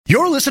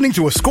You're listening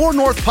to a Score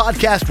North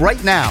podcast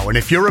right now, and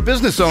if you're a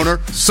business owner,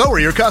 so are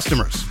your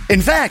customers.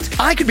 In fact,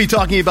 I could be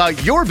talking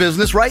about your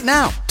business right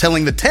now,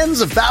 telling the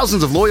tens of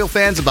thousands of loyal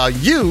fans about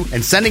you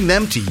and sending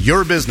them to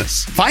your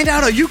business. Find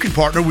out how you can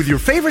partner with your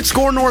favorite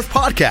Score North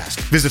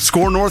podcast. Visit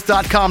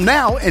scorenorth.com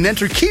now and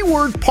enter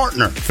keyword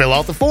partner. Fill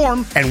out the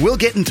form, and we'll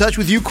get in touch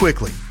with you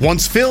quickly.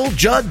 Once Phil,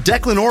 Judd,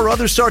 Declan, or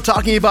others start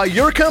talking about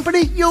your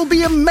company, you'll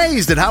be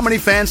amazed at how many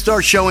fans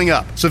start showing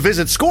up. So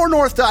visit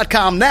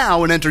scorenorth.com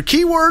now and enter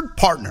keyword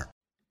partner.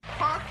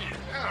 Hockey,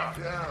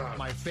 yeah.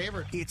 My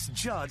favorite. It's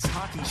Judd's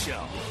Hockey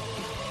Show.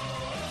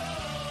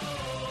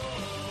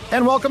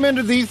 And welcome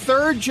into the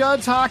third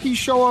Judd's Hockey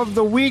Show of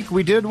the week.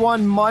 We did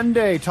one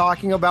Monday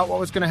talking about what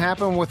was going to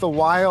happen with the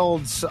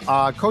Wild's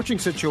coaching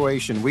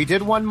situation. We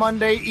did one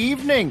Monday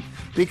evening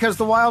because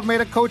the Wild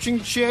made a coaching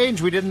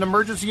change. We did an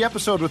emergency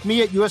episode with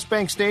me at US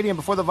Bank Stadium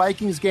before the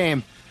Vikings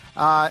game.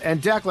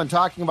 And Declan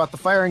talking about the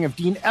firing of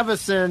Dean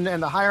Evison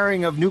and the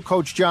hiring of new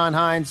coach John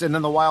Hynes. And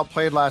then the Wild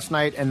played last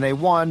night and they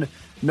won.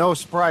 No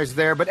surprise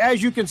there. But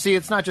as you can see,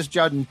 it's not just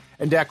Judd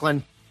and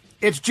Declan.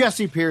 It's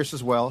Jesse Pierce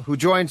as well, who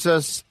joins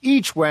us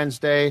each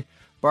Wednesday.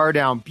 Bar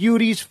Down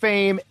Beauties,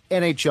 fame,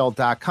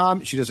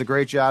 NHL.com. She does a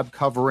great job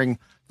covering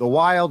the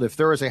Wild. If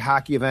there is a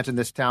hockey event in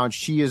this town,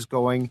 she is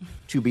going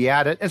to be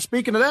at it. And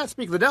speaking of that,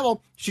 speaking of the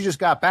devil, she just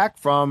got back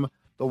from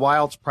the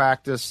Wild's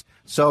practice.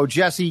 So,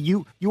 Jesse,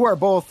 you are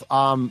both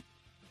an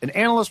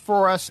analyst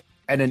for us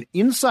and an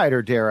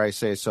insider, dare I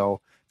say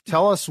so.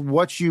 Tell us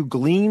what you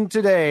gleaned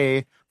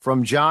today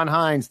from John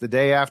Hynes the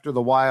day after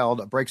the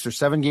Wild breaks their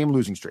 7-game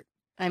losing streak.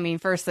 I mean,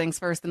 first things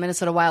first, the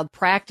Minnesota Wild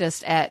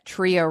practiced at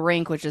Trio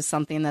Rink, which is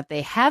something that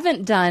they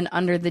haven't done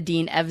under the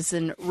Dean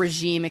Evison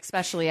regime,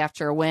 especially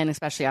after a win,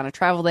 especially on a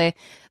travel day.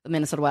 The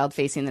Minnesota Wild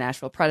facing the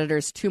Nashville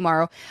Predators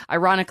tomorrow.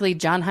 Ironically,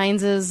 John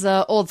Hynes'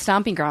 old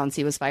stomping grounds.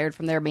 He was fired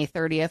from there May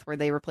 30th, where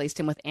they replaced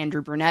him with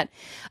Andrew Brunette.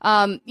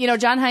 John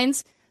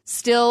Hynes,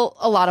 still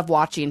a lot of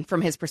watching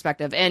from his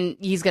perspective, and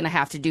he's going to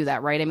have to do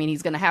that, right? I mean,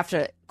 he's going to have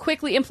to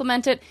quickly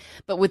implement it,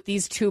 but with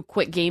these 2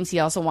 quick games, he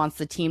also wants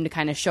the team to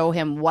kind of show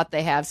him what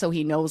they have so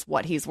he knows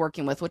what he's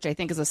working with, which I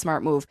think is a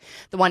smart move.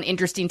 The one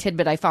interesting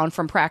tidbit I found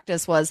from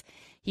practice was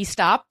he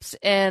stopped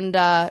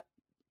and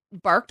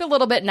barked a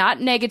little bit,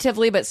 not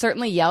negatively, but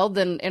certainly yelled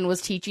and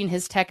was teaching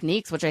his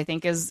techniques, which I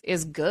think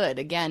is good.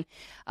 Again,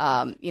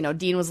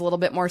 Dean was a little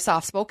bit more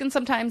soft-spoken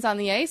sometimes on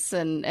the ice,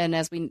 and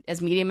as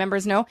media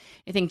members know,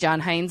 I think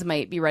John Hynes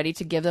might be ready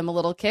to give them a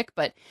little kick,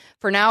 but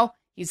for now,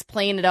 he's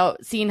playing it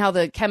out, seeing how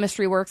the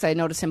chemistry works. I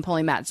noticed him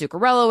pulling Matt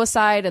Zuccarello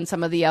aside and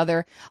some of the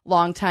other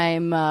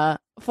longtime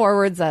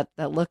forwards that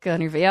look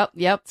on your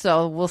yep.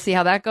 So we'll see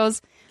how that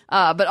goes.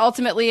 But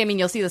ultimately, I mean,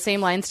 you'll see the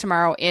same lines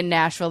tomorrow in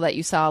Nashville that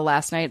you saw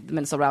last night, the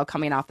Minnesota Wild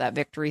coming off that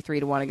victory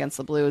 3-1 against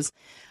the Blues.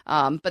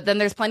 But then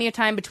there's plenty of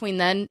time between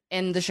then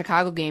and the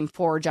Chicago game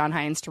for John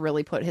Hynes to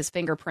really put his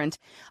fingerprint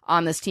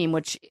on this team,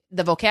 which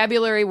the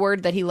vocabulary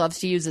word that he loves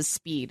to use is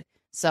speed.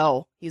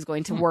 So he's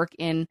going to work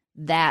in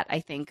that, I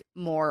think,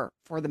 more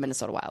for the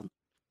Minnesota Wild.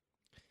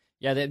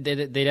 Yeah,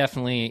 they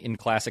definitely, in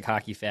classic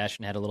hockey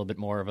fashion, had a little bit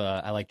more of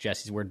a, I like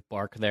Jesse's word,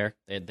 bark there.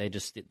 They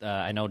just,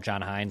 I know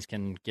John Hynes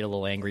can get a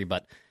little angry,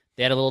 but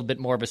they had a little bit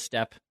more of a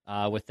step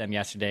with them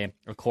yesterday.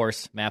 Of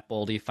course, Matt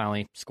Boldy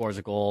finally scores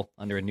a goal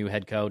under a new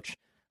head coach.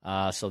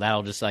 So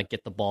that'll just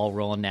get the ball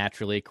rolling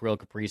naturally. Kirill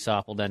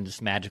Kaprizov will then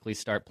just magically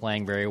start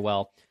playing very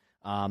well.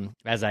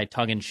 As I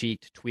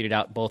tongue-in-cheek tweeted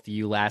out both of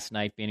you last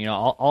night, being,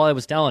 all I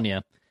was telling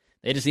you,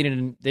 they just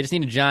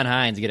needed John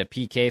Hynes to get a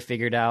PK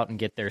figured out and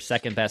get their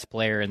second-best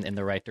player in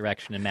the right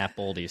direction in Matt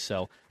Boldy.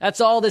 So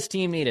that's all this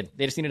team needed.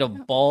 They just needed a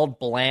bald,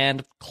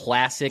 bland,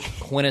 classic,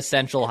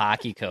 quintessential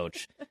hockey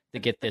coach to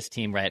get this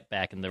team right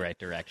back in the right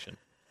direction.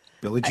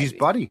 Billy G's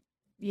buddy.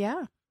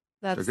 Yeah,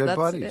 They're good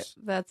buddies.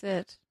 That's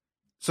it.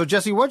 So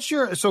Jesse,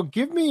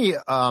 give me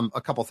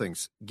a couple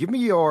things. Give me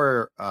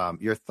your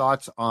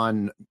thoughts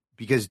on,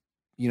 because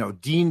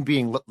Dean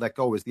being let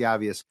go is the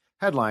obvious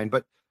headline,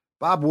 but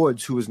Bob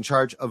Woods, who was in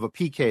charge of a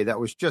PK that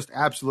was just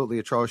absolutely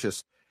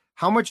atrocious.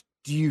 How much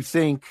do you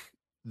think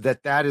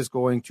that is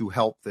going to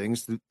help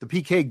things? The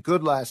PK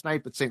good last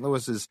night, but St.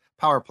 Louis's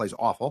power play is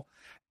awful.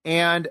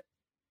 And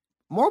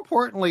more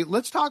importantly,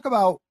 let's talk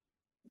about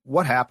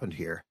what happened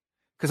here,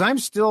 because I'm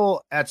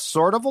still at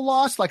sort of a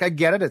loss. Like, I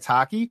get it, it's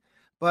hockey,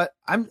 but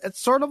I'm at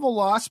sort of a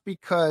loss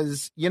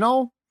because,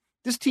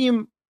 this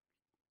team,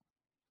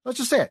 let's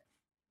just say it.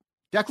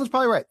 Declan's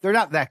probably right. They're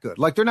not that good.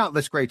 Like, they're not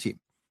this great team.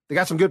 They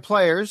got some good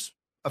players,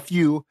 a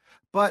few,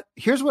 but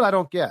here's what I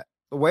don't get.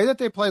 The way that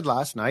they played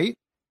last night,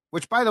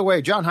 which, by the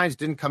way, John Hynes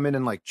didn't come in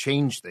and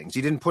change things.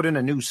 He didn't put in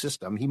a new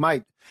system.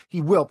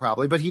 He will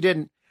probably, but he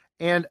didn't.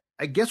 And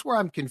I guess where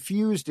I'm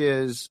confused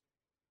is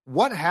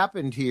what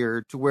happened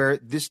here to where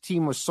this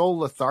team was so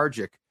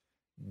lethargic,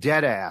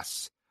 dead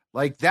ass.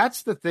 Like,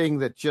 that's the thing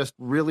that just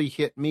really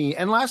hit me.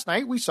 And last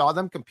night we saw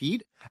them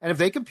compete. And if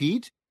they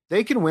compete,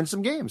 they can win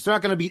some games. They're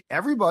not going to beat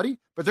everybody,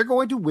 but they're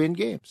going to win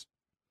games.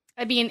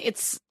 I mean,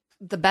 it's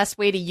the best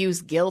way to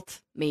use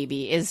guilt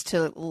maybe is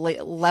to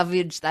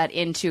leverage that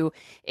into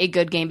a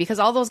good game, because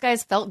all those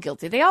guys felt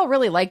guilty. They all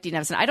really liked Dean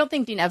Evason. I don't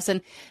think Dean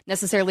Evason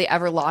necessarily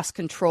ever lost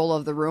control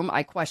of the room.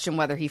 I question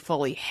whether he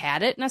fully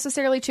had it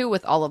necessarily too,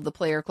 with all of the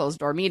player closed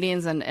door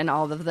meetings and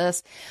all of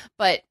this.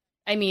 But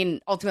I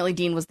mean, ultimately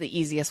Dean was the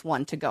easiest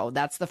one to go.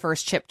 That's the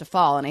first chip to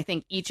fall. And I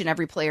think each and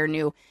every player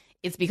knew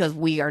it's because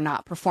we are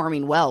not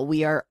performing well.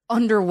 We are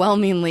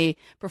underwhelmingly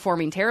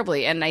performing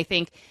terribly. And I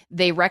think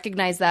they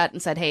recognized that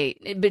and said, hey,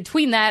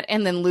 between that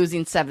and then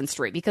losing 7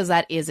 straight, because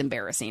that is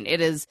embarrassing. It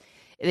is,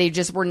 they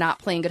just were not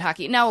playing good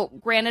hockey. Now,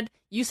 granted,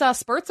 you saw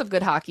spurts of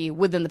good hockey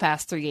within the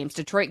past 3 games.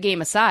 Detroit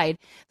game aside,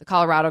 the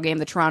Colorado game,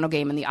 the Toronto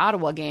game, and the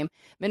Ottawa game,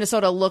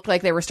 Minnesota looked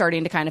like they were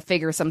starting to kind of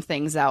figure some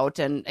things out.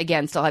 And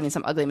again, still having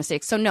some ugly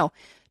mistakes. So no,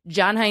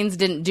 John Hynes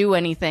didn't do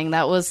anything.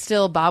 That was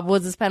still Bob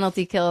Woods'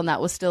 penalty kill, and that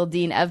was still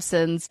Dean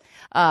Evason's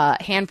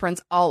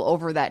handprints all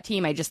over that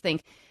team. I just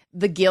think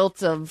the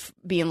guilt of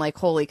being like,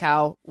 holy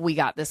cow, we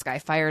got this guy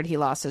fired. He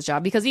lost his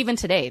job. Because even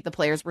today, the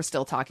players were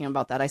still talking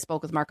about that. I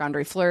spoke with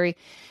Marc-Andre Fleury,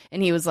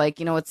 and he was like,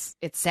 it's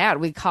sad.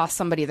 We cost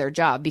somebody their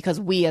job because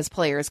we as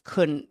players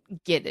couldn't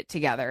get it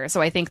together.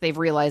 So I think they've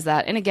realized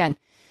that. And again,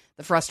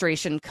 the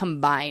frustration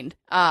combined.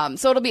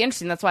 So it'll be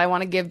interesting. That's why I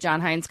want to give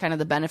John Hynes kind of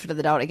the benefit of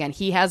the doubt. Again,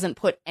 he hasn't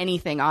put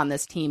anything on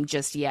this team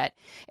just yet.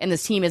 And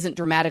this team isn't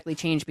dramatically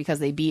changed because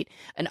they beat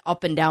an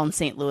up and down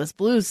St. Louis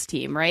Blues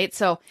team, right?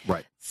 So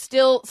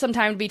still some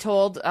time to be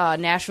told.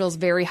 Nashville's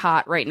very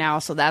hot right now,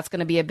 so that's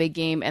going to be a big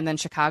game. And then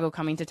Chicago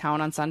coming to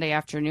town on Sunday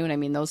afternoon. I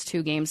mean, those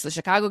 2 games, the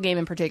Chicago game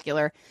in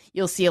particular,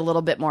 you'll see a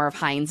little bit more of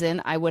Hynes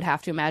in. I would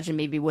have to imagine,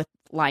 maybe with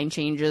line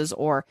changes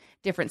or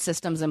different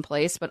systems in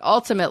place. But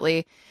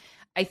ultimately,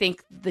 I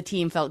think the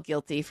team felt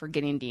guilty for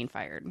getting Dean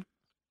fired.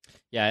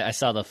 Yeah, I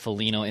saw the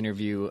Foligno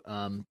interview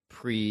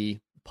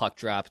pre-puck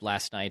drop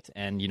last night,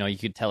 and, you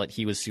could tell it.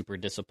 He was super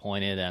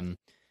disappointed. And,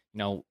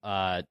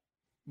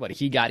 what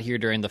he got here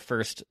during the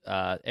first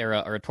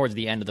era, or towards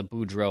the end of the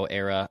Boudreau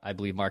era, I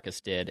believe Marcus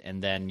did, and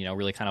then,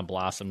 really kind of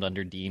blossomed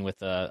under Dean with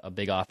a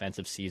big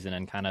offensive season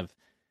and kind of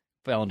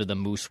fell into the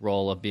Moose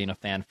role of being a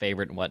fan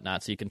favorite and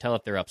whatnot. So you can tell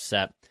if they're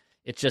upset.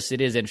 It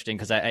is interesting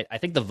because I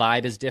think the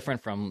vibe is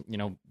different from,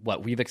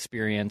 what we've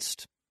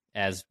experienced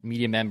as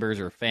media members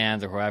or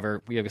fans or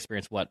whoever. We have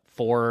experienced,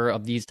 4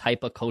 of these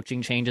type of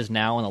coaching changes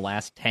now in the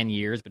last 10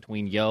 years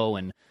between Yo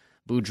and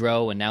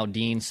Boudreau and now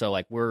Dean. So,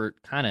 we're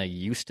kind of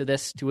used to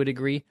this to a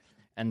degree,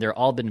 and they're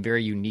all been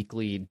very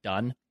uniquely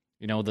done.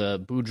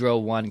 The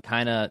Boudreau one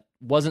kind of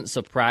wasn't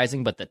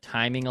surprising, but the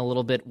timing a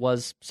little bit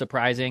was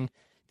surprising.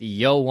 The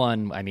Yo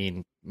one, I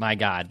mean, my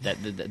God,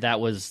 that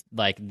was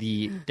like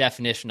the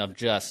definition of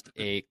just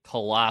a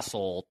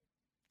colossal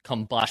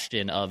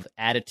combustion of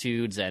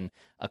attitudes and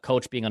a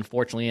coach being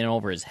unfortunately in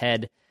over his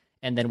head.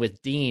 And then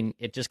with Dean,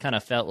 it just kind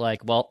of felt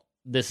like, well,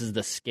 this is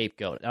the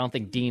scapegoat. I don't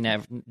think Dean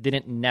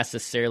didn't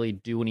necessarily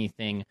do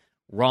anything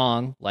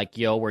wrong like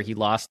Yo, where he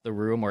lost the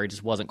room or he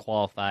just wasn't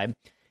qualified.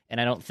 And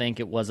I don't think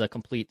it was a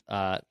complete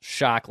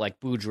shock like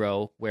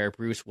Boudreau, where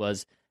Bruce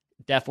was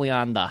definitely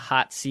on the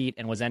hot seat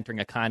and was entering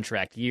a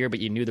contract year, but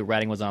you knew the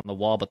writing was on the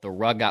wall, but the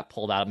rug got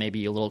pulled out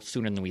maybe a little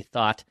sooner than we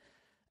thought.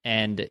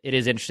 And it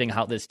is interesting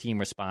how this team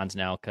responds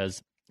now,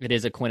 because it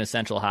is a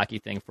quintessential hockey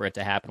thing for it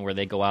to happen where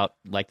they go out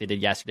like they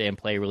did yesterday and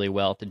play really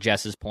well. To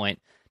Jess's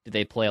point, did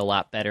they play a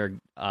lot better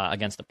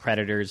against the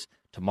Predators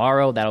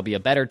tomorrow? That'll be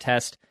a better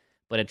test,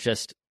 but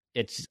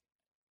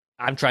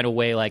I'm trying to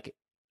weigh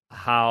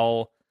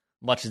how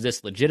much is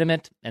this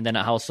legitimate, and then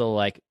also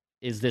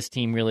is this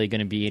team really going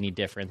to be any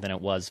different than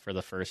it was for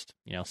the first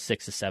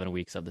 6 to 7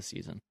 weeks of the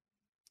season?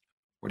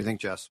 What do you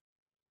think, Jess?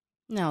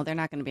 No, they're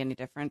not going to be any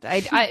different.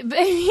 I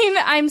mean,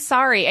 I'm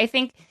sorry. I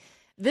think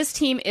this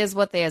team is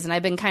what they is, and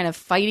I've been kind of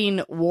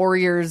fighting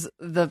Warriors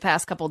the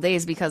past couple of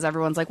days because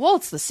everyone's like, well,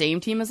 it's the same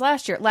team as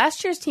last year.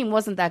 Last year's team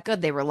wasn't that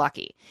good. They were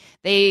lucky.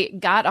 They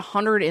got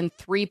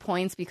 103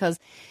 points because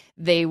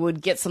they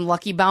would get some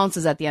lucky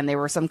bounces at the end. There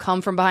were some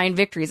come from behind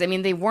victories. I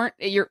mean, they weren't,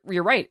 you're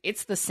right.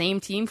 It's the same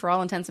team for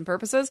all intents and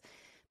purposes,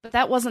 but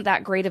that wasn't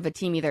that great of a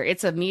team either.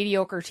 It's a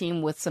mediocre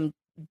team with some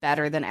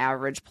better than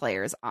average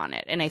players on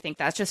it. And I think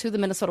that's just who the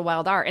Minnesota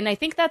Wild are. And I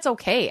think that's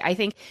okay. I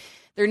think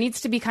there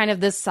needs to be kind of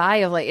this sigh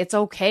of it's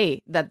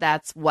okay that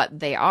that's what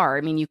they are.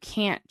 I mean, you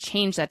can't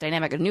change that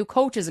dynamic. A new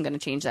coach isn't going to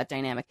change that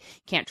dynamic.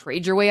 You can't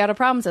trade your way out of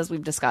problems, as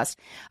we've discussed.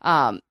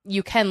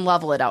 You can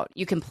level it out.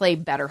 You can play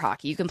better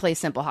hockey. You can play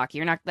simple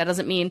hockey. That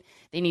doesn't mean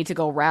they need to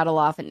go rattle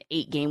off an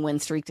 8-game win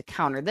streak to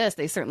counter this.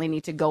 They certainly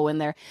need to go in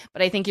there.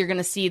 But I think you're going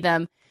to see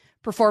them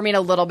performing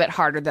a little bit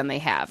harder than they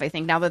have. I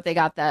think now that they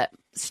got that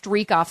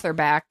streak off their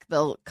back,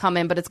 they'll come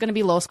in, but it's going to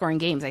be low-scoring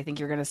games. I think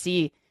you're going to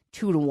see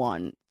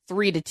 2-1.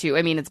 3-2.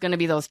 I mean, it's going to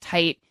be those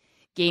tight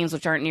games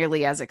which aren't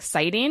nearly as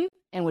exciting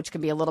and which can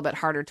be a little bit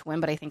harder to win,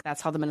 but I think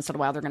that's how the Minnesota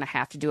Wild are going to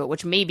have to do it,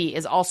 which maybe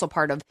is also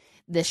part of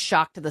this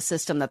shock to the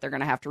system that they're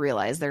going to have to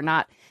realize. They're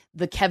not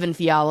the Kevin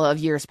Fiala of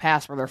years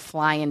past where they're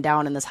flying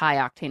down in this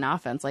high-octane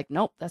offense.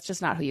 Nope, that's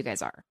just not who you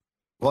guys are.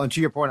 Well, and to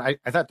your point,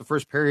 I thought the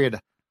first period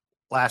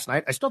last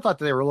night, I still thought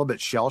that they were a little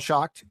bit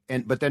shell-shocked,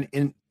 but then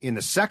in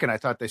the second, I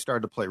thought they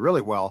started to play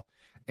really well.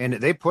 and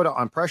they put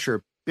on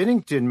pressure.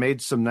 Binnington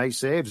made some nice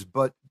saves,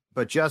 but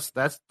just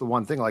that's the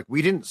one thing. Like,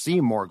 we didn't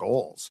see more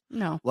goals.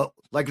 No.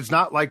 Like, it's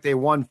not like they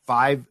won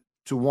 5-1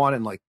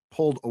 and like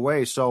pulled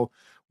away. So,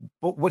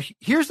 but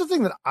here's the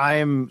thing that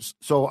I'm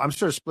sort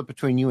of split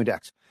between you and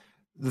Dex.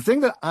 The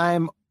thing that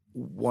I'm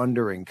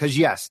wondering, because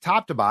yes,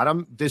 top to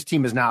bottom, this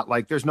team is not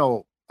like there's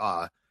no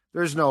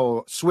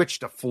switch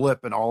to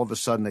flip and all of a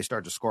sudden they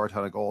start to score a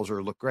ton of goals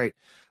or look great.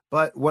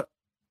 But what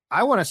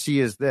I want to see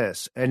is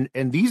this, and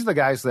these are the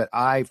guys that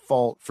I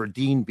fault for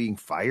Dean being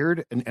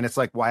fired, and it's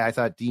like why I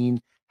thought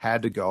Dean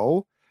had to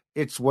go.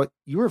 It's what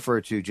you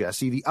referred to,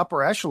 Jesse, the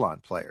upper echelon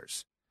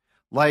players.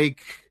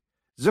 Like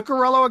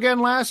Zuccarello again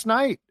last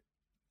night.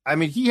 I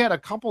mean, he had a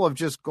couple of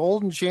just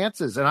golden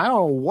chances, and I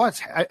don't know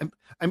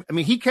I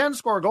mean, he can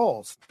score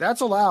goals. That's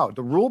allowed.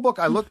 The rule book,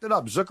 I looked it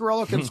up.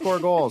 Zuccarello can score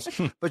goals.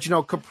 But,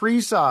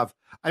 Kaprizov,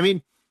 I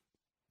mean,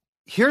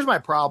 here's my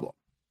problem.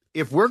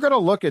 If we're going to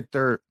look at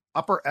their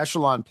upper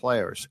echelon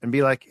players and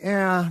be like,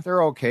 yeah,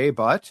 they're okay,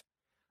 but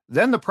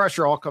then the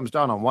pressure all comes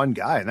down on one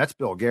guy, and that's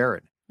Bill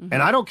Guerin. Mm-hmm.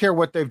 And I don't care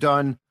what they've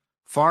done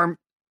farm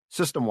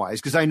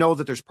system-wise, because I know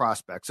that there's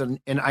prospects, and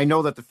I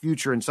know that the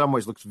future in some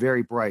ways looks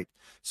very bright.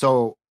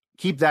 So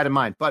keep that in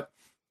mind. But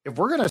if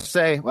we're going to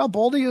say, well,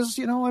 Boldy is,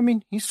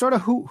 he's sort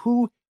of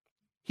who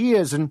he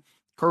is, and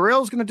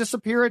Carril's going to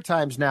disappear at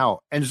times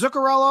now. And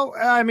Zuccarello,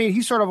 I mean,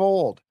 he's sort of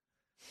old.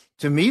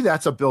 To me,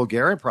 that's a Bill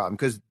Guerin problem,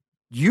 because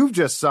you've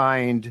just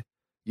signed,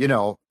 in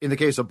the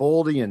case of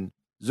Boldy and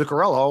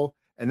Zuccarello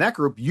and that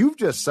group, you've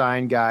just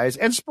signed guys,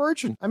 and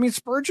Spurgeon. I mean,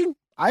 Spurgeon,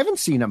 I haven't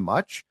seen him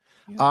much.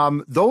 Yeah.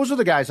 Those are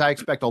the guys I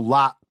expect a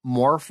lot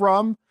more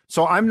from.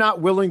 So I'm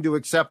not willing to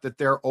accept that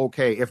they're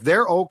okay. If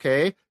they're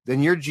okay,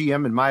 then your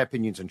GM, in my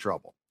opinion, is in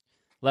trouble.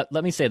 Let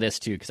me say this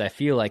too, because I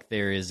feel like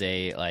there is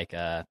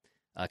a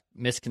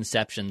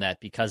misconception that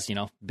because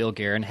Bill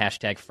Guerin,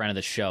 hashtag friend of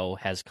the show,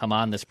 has come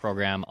on this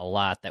program a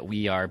lot, that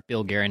we are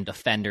Bill Guerin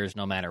defenders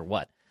no matter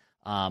what.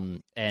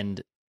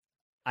 And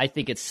I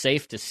think it's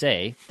safe to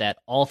say that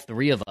all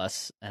three of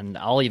us, and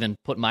I'll even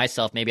put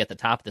myself maybe at the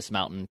top of this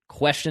mountain,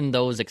 question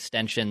those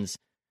extensions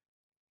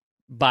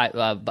by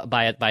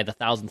the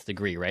thousandth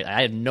degree, right?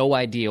 I had no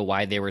idea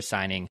why they were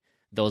signing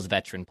those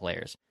veteran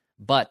players.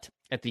 But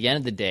at the end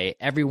of the day,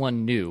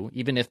 everyone knew,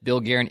 even if Bill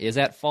Guerin is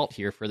at fault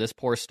here for this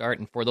poor start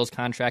and for those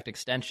contract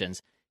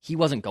extensions, he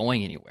wasn't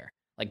going anywhere.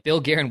 Like, Bill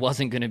Guerin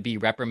wasn't going to be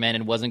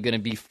reprimanded, wasn't going to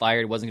be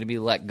fired, wasn't going to be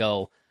let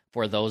go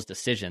for those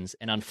decisions.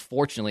 And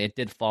unfortunately, it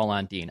did fall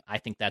on Dean. I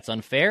think that's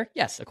unfair.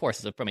 Yes, of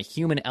course, from a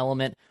human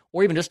element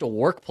or even just a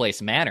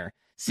workplace manner,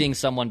 seeing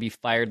someone be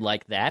fired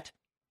like that,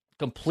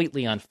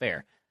 completely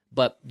unfair.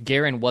 But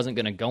Guerin wasn't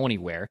going to go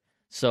anywhere.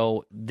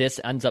 So this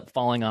ends up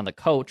falling on the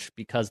coach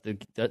because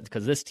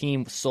this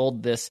team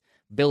sold this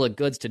bill of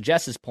goods, to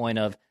Jess's point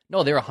of,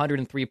 no, they're a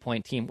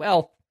 103-point team.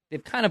 Well,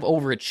 they've kind of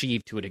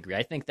overachieved to a degree.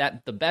 I think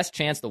that the best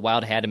chance the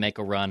Wild had to make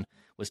a run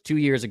was 2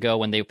 years ago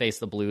when they faced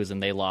the Blues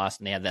and they lost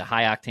and they had that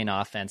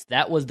high-octane offense.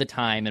 That was the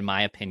time, in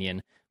my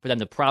opinion, for them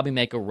to probably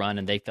make a run,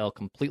 and they fell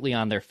completely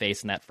on their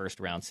face in that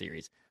first-round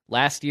series.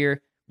 Last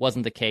year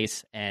wasn't the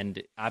case,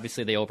 and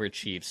obviously they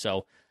overachieved.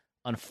 So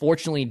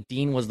unfortunately,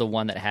 Dean was the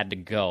one that had to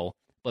go.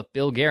 But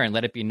Bill Guerin,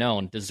 let it be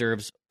known,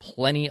 deserves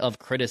plenty of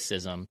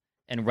criticism,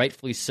 and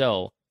rightfully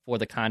so, for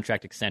the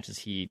contract extensions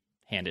he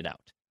handed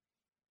out.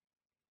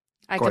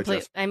 I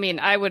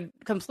would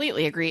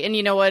completely agree. And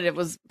you know what? It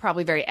was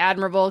probably very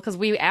admirable, because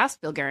we asked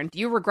Bill Guerin, do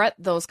you regret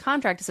those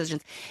contract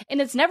decisions?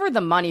 And it's never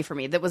the money for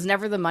me. That was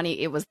never the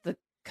money. It was the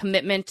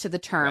commitment to the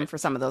term for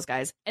some of those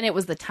guys. And it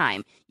was the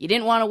time. You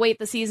didn't want to wait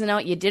the season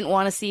out. You didn't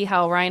want to see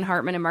how Ryan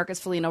Hartman and Marcus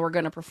Foligno were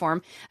going to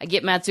perform. I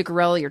get Matt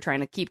Zuccarello. You're trying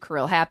to keep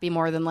Kirill happy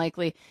more than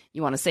likely.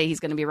 You want to say he's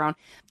going to be around.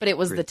 But it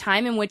was the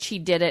time in which he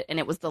did it, and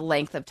it was the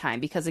length of time.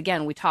 Because,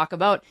 again, we talk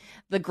about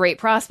the great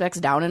prospects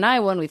down in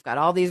Iowa, and we've got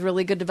all these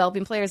really good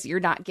developing players. You're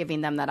not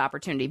giving them that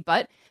opportunity.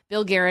 But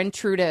Bill Guerin,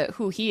 true to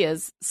who he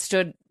is,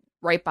 stood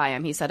right by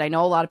him. He said, I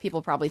know a lot of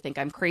people probably think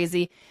I'm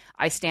crazy.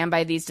 I stand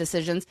by these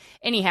decisions.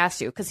 And he has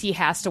to, because he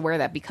has to wear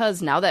that.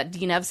 Because now that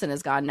Dean Evson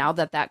is gone, now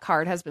that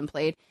card has been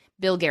played,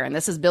 Bill Guerin,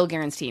 this is Bill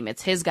Guerin's team.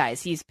 It's his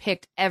guys. He's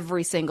picked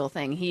every single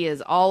thing. He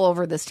is all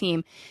over this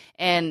team.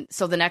 And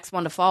so the next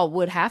one to fall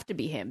would have to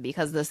be him,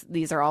 because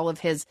these are all of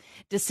his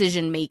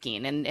decision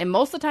making. And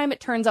most of the time it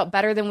turns out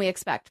better than we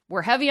expect.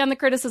 We're heavy on the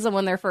criticism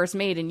when they're first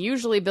made. And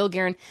usually Bill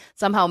Guerin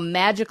somehow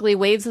magically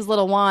waves his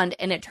little wand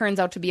and it turns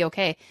out to be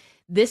okay.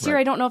 This year,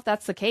 I don't know if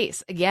that's the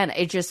case. Again,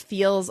 it just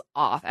feels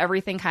off.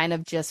 Everything kind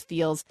of just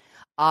feels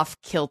off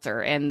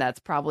kilter. And that's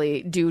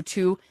probably due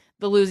to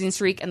the losing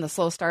streak and the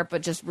slow start.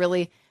 But just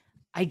really,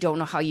 I don't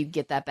know how you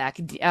get that back.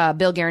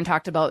 Bill Guerin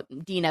talked about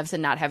Dean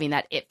Evson not having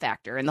that it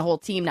factor and the whole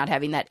team not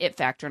having that it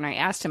factor. And I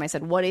asked him, I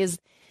said, what is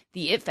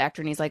the it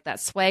factor? And he's like, that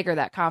swagger,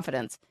 that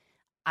confidence.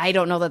 I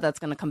don't know that that's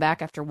going to come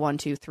back after 1,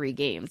 2, 3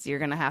 games. You're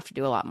going to have to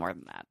do a lot more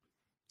than that.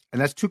 And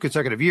that's 2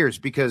 consecutive years,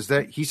 because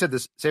he said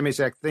the same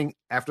exact thing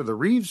after the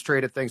Reeves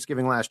trade at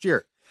Thanksgiving last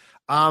year.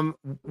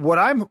 What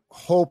I'm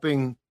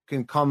hoping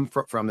can come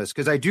from this,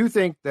 because I do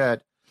think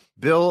that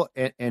Bill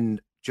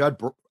and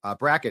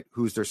Brackett,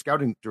 who's their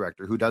scouting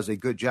director, who does a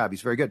good job.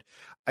 He's very good.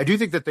 I do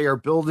think that they are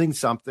building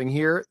something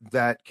here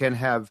that can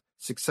have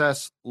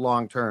success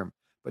long term.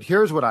 But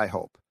here's what I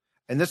hope.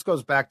 And this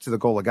goes back to the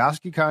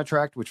Goligoski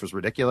contract, which was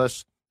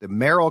ridiculous. The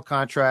Merrill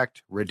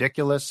contract,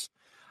 ridiculous.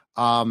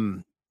 I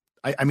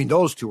mean,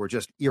 those two are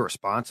just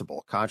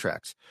irresponsible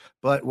contracts.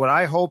 But what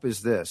I hope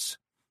is this,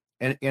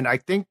 and I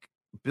think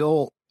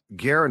Bill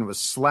Guerin was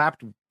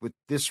slapped with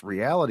this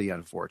reality,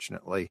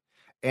 unfortunately.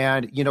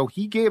 And,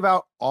 he gave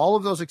out all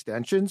of those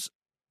extensions.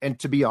 And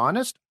to be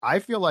honest, I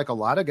feel like a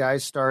lot of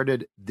guys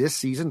started this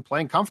season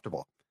playing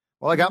comfortable.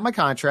 Well, I got my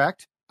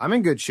contract. I'm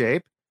in good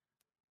shape.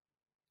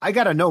 I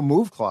got a no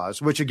move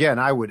clause, which again,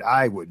 I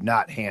would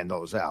not hand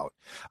those out.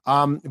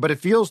 But it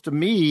feels to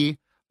me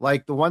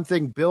like the one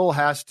thing Bill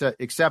has to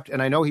accept,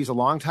 and I know he's a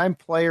longtime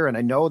player, and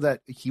I know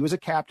that he was a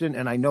captain,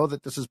 and I know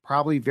that this is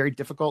probably very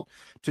difficult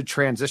to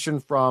transition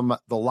from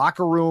the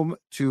locker room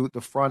to the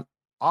front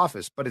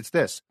office, but it's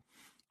this.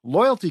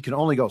 Loyalty can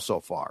only go so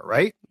far,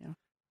 right?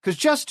 Because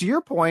just to your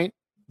point,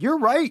 you're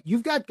right.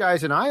 You've got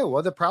guys in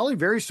Iowa that probably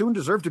very soon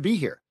deserve to be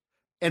here.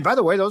 And by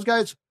the way, those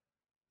guys,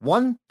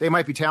 one, they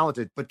might be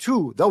talented, but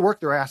two, they'll work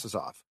their asses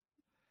off.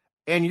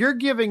 And you're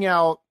giving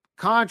out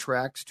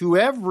contracts to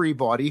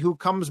everybody who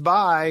comes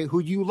by who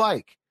you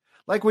like.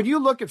 Like when you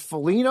look at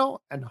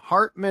Foligno and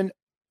Hartman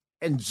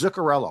and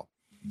Zuccarello,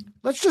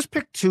 let's just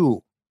pick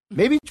two,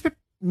 maybe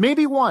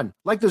one,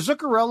 like the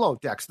Zuccarello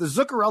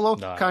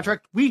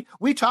contract.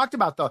 We talked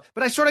about though,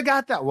 but I sort of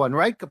got that one,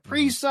 right?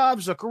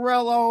 Kaprizov,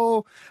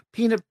 Zuccarello,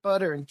 peanut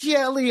butter and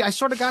jelly. I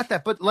sort of got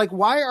that, but like,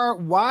 why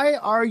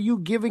are you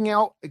giving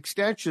out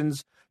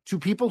extensions to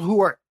people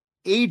who are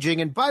aging?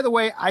 And by the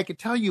way, I could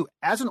tell you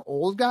as an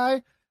old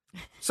guy,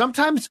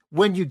 sometimes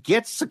when you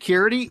get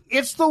security,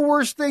 it's the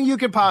worst thing you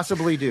could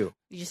possibly do.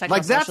 You just talk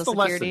like about that's Social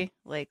the Security,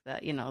 lesson. like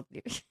that,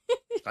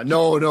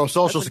 No,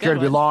 Social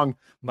Security be long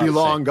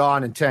About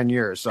gone in 10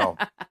 years. So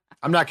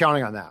I'm not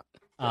counting on that.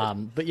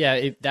 But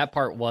yeah, that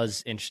part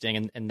was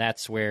interesting, and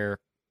that's where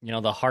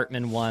the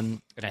Hartman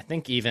one, and I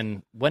think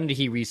even when did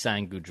he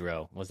re-sign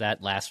Goudreau? Was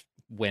that last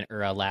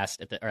winter,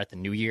 at the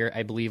New Year,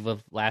 I believe,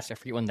 of last? I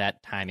forget when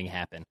that timing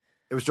happened.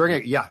 It was during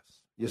Why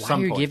are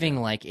you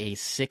giving like a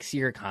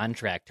 6-year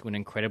contract to an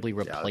incredibly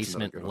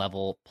replacement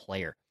level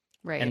player?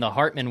 Right. And the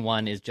Hartman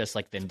one is just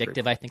like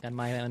vindictive, I think, on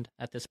my end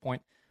at this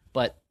point.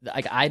 But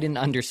like, I didn't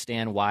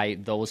understand why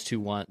those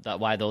two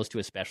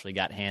especially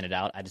got handed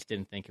out. I just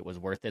didn't think it was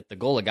worth it. The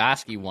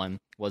Goligoski one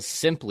was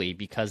simply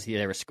because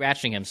they were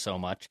scratching him so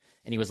much,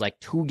 and he was like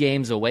 2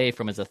 games away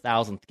from his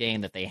 1,000th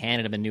game that they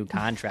handed him a new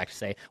contract to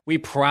say, "We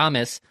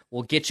promise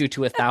we'll get you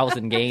to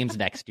 1,000 games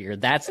next year."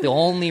 That's the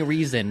only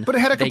reason. But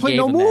it had a they complete gave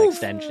no him move.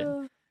 that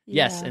extension.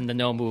 Yes, Yeah. and the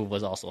no move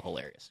was also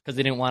hilarious because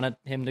they didn't want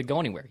him to go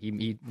anywhere.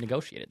 He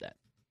negotiated that.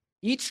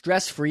 Eat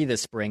stress-free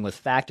this spring with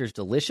Factor's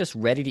delicious,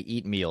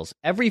 ready-to-eat meals.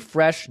 Every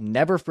fresh,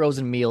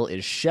 never-frozen meal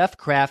is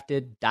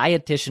chef-crafted,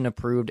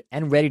 dietitian-approved,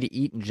 and ready to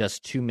eat in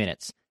just 2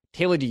 minutes.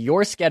 Tailored to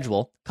your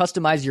schedule,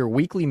 customize your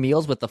weekly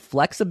meals with the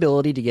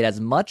flexibility to get as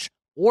much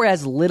or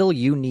as little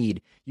you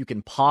need. You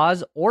can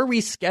pause or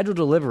reschedule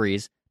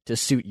deliveries to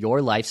suit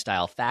your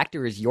lifestyle.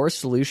 Factor is your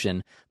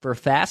solution for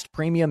fast,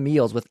 premium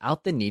meals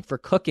without the need for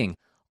cooking.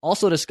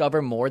 Also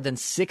discover more than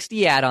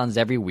 60 add-ons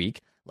every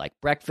week, like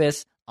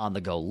breakfast,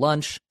 on-the-go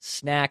lunch,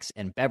 snacks,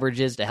 and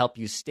beverages to help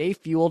you stay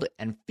fueled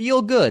and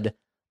feel good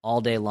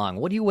all day long.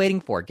 What are you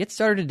waiting for? Get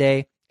started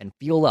today and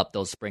fuel up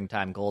those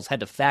springtime goals. Head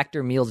to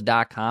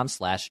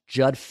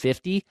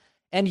factormeals.com/Judd50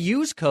 and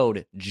use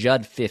code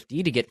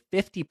Judd50 to get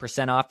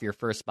 50% off your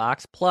first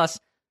box plus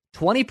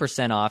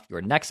 20% off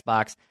your next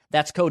box.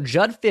 That's code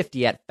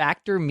Judd50 at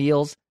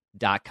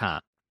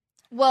factormeals.com.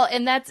 Well,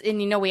 and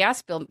we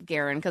asked Bill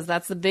Guerin because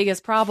that's the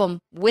biggest problem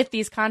with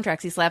these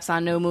contracts. He slaps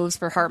on no moves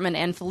for Hartman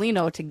and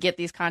Foligno to get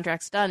these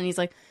contracts done. And he's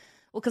like,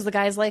 well, because the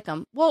guys like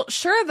them. Well,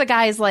 sure, the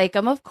guys like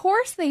them. Of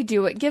course they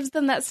do. It gives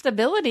them that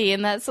stability,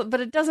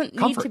 but it doesn't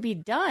need to be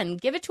done.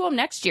 Give it to them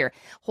next year.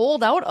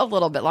 Hold out a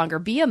little bit longer.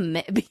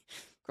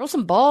 Grow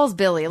some balls,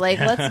 Billy. Like,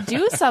 let's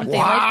do something.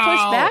 Wow. Like,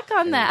 push back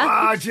on that.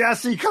 Wow,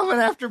 Jesse coming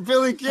after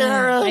Billy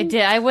Guerin. I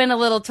did. I went a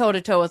little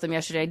toe-to-toe with him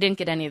yesterday. I didn't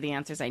get any of the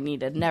answers I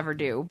needed. Never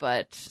do.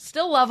 But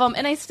still love him.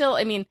 And yeah,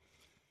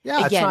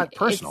 again, it's not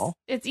personal.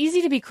 It's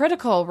easy to be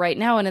critical right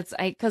now. And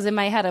because in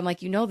my head, I'm like,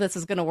 this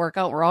is going to work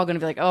out. We're all going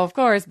to be like, oh, of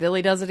course,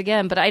 Billy does it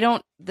again. But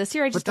this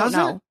year, I just don't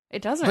know.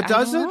 It doesn't. But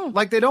does it?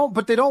 Like they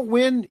don't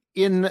win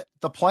in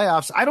the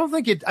playoffs. I don't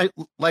think it.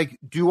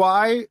 Do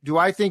I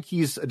think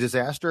he's a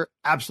disaster?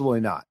 Absolutely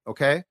not.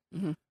 Okay.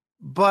 Mm-hmm.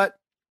 But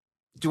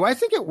do I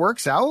think it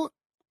works out?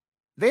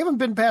 They haven't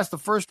been past the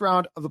first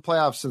round of the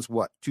playoffs since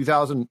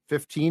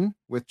 2015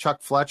 with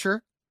Chuck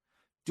Fletcher.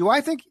 Do I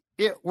think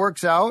it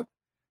works out?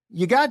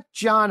 You got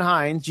John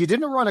Hynes. You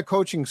didn't run a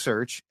coaching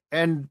search,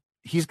 and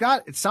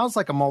it sounds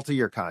like a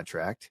multi-year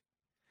contract.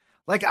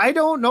 Like, I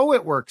don't know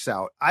it works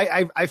out.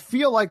 I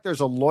feel like there's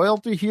a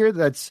loyalty here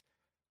that's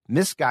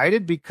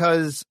misguided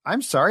because,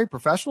 I'm sorry,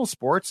 professional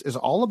sports is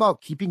all about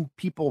keeping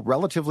people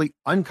relatively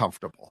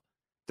uncomfortable.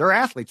 They're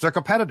athletes. They're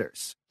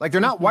competitors. Like, they're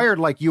not wired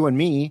like you and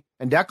me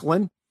and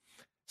Declan.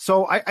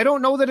 So I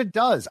don't know that it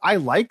does. I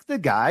like the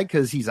guy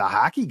because he's a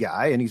hockey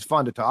guy and he's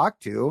fun to talk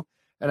to.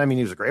 And I mean,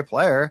 he was a great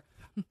player.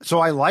 So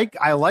I like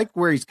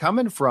where he's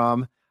coming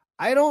from.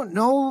 I don't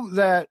know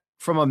that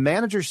from a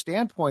manager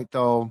standpoint,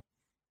 though.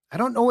 I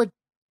don't know it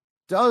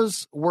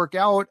does work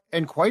out.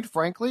 And quite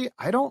frankly,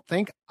 I don't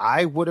think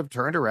I would have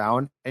turned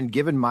around and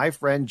given my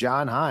friend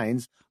John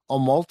Hynes a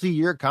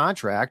multi-year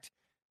contract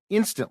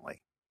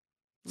instantly.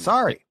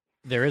 Sorry.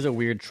 There is a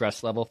weird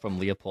trust level from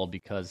Leopold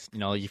because,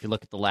 if you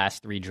look at the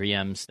last 3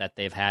 GMs that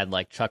they've had,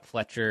 like Chuck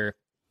Fletcher,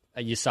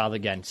 you saw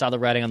the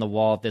writing on the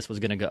wall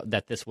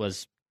that this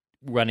was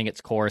running its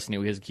course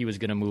and he was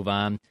going to move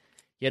on.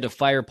 He had to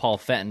fire Paul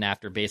Fenton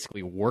after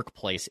basically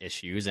workplace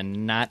issues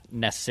and not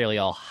necessarily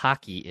all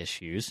hockey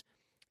issues.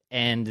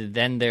 And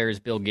then there's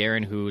Bill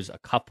Guerin, who's a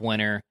cup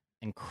winner,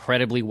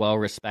 incredibly well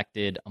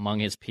respected among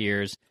his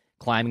peers,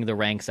 climbing the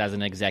ranks as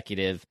an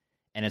executive.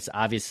 And it's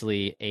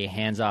obviously a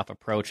hands-off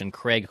approach. And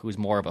Craig, who's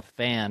more of a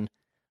fan,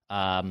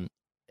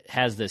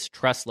 has this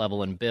trust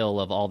level in Bill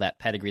of all that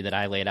pedigree that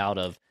I laid out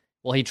of,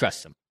 well, he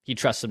trusts him. He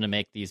trusts him to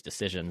make these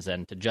decisions.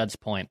 And to Judd's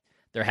point,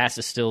 there has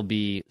to still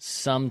be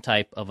some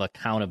type of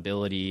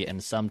accountability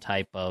and some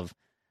type of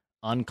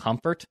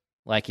uncomfort.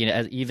 Like,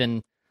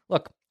 Judd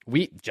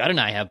and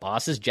I have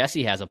bosses.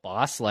 Jesse has a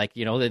boss. Like,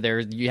 you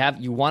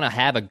want to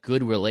have a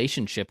good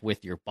relationship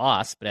with your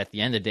boss, but at the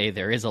end of the day,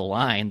 there is a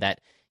line that,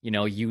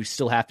 you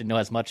still have to know.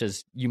 As much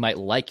as you might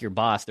like your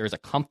boss, there's a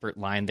comfort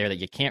line there that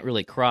you can't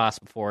really cross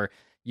before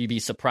you'd be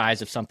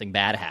surprised if something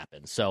bad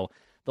happens. So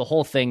the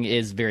whole thing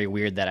is very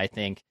weird that I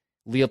think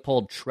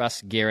Leopold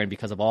trusts Guerin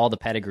because of all the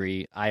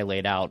pedigree I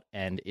laid out,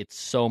 and it's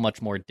so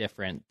much more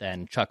different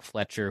than Chuck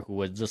Fletcher, who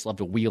would just love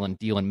to wheel and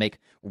deal and make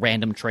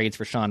random trades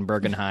for Sean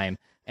Bergenheim,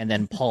 and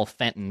then Paul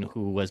Fenton,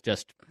 who was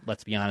just,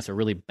 let's be honest, a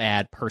really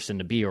bad person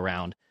to be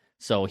around.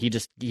 So he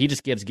just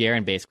gives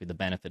Guerin basically the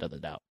benefit of the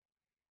doubt.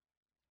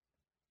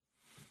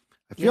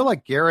 I feel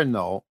like Guerin,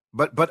 though,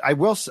 but I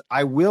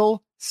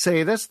will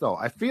say this, though.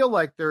 I feel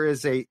like there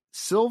is a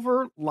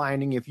silver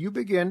lining if you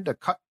begin to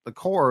cut the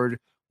cord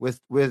with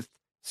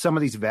some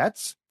of these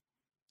vets,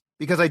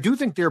 because I do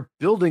think they're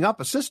building up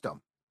a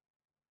system.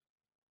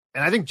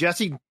 And I think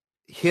Jesse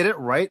hit it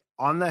right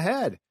on the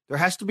head. There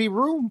has to be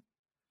room.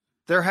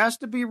 There has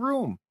to be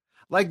room.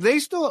 Like they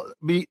still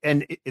be,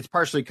 and it's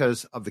partially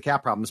because of the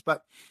cap problems,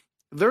 but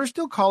they're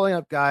still calling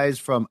up guys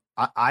from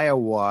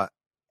Iowa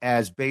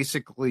as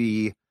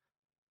basically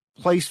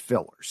place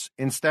fillers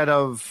instead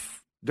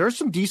of, there's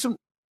some decent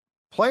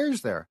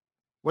players there.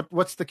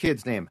 What's the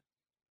kid's name?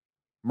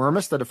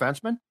 Murmis, the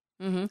defenseman?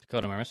 Mm-hmm.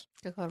 Dakota Murmis.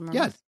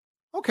 Yes.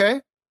 Okay.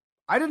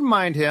 I didn't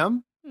mind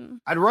him.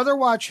 I'd rather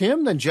watch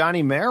him than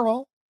Johnny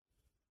Merrill.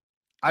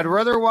 I'd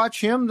rather watch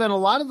him than a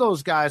lot of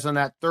those guys on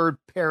that third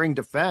pairing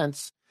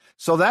defense.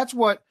 So that's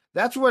what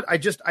I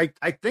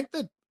think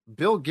that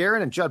Bill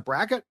Guerin and Judd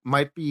Brackett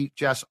might be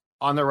just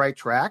on the right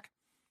track,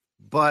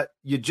 but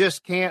you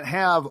just can't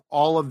have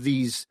all of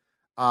these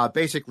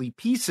basically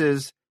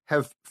pieces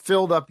have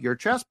filled up your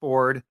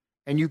chessboard,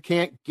 and you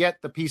can't get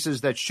the pieces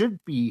that should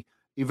be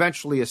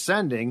eventually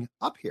ascending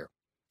up here.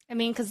 I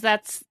mean, because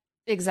that's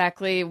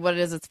exactly what it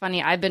is. It's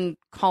funny. I've been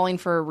calling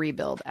for a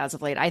rebuild as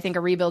of late. I think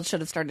a rebuild should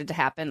have started to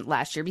happen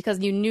last year because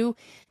you knew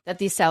that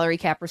these salary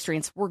cap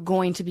restraints were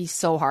going to be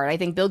so hard. I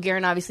think Bill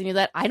Guerin obviously knew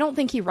that. I don't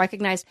think he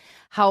recognized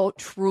how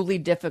truly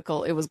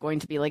difficult it was going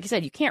to be. Like you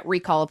said, you can't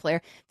recall a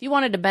player. If you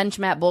wanted to bench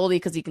Matt Boldy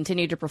because he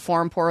continued to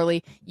perform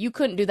poorly, you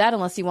couldn't do that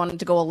unless you wanted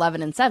to go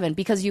 11-7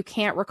 because you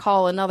can't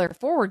recall another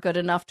forward good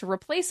enough to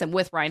replace him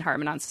with Ryan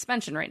Hartman on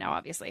suspension right now,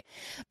 obviously.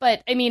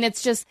 But I mean,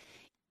 it's just,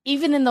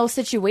 even in those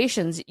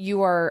situations,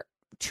 you are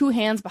 2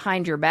 hands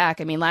behind your back.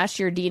 I mean, last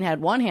year Dean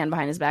had 1 hand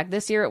behind his back.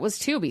 This year it was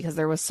 2 because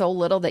there was so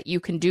little that you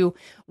can do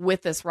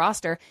with this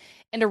roster.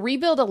 And a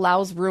rebuild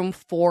allows room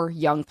for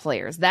young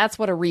players. That's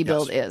what a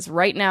rebuild is.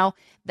 Right now,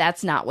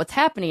 that's not what's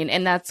happening.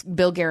 And that's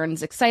Bill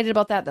Guerin's excited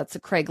about that. That's a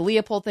Craig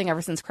Leopold thing.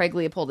 Ever since Craig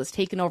Leopold has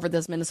taken over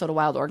this Minnesota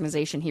Wild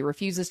organization, he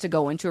refuses to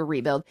go into a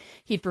rebuild.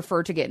 He'd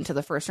prefer to get into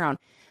the first round.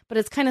 But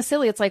it's kind of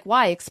silly. It's like,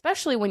 why?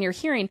 Especially when you're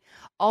hearing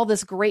all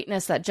this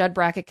greatness that Judd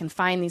Brackett can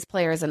find these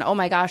players and, oh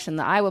my gosh, and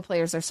the Iowa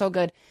players are so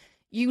good.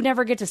 You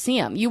never get to see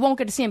them. You won't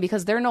get to see them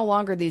because they're no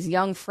longer these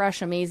young,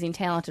 fresh, amazing,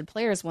 talented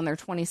players when they're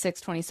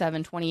 26,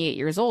 27, 28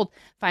 years old,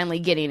 finally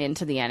getting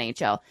into the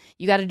NHL.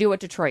 You got to do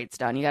what Detroit's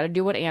done. You got to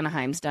do what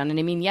Anaheim's done. And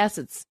I mean, yes,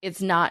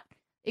 it's not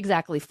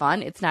exactly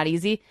fun. It's not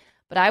easy,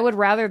 but I would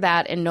rather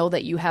that and know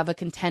that you have a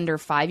contender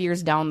 5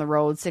 years down the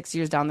road, 6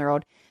 years down the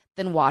road,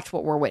 than watch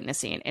what we're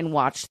witnessing and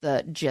watch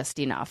the just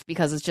enough,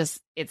 because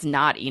it's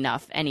not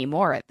enough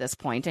anymore at this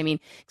point. I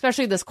mean,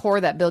 especially this core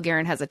that Bill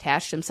Guerin has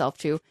attached himself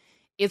to.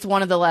 It's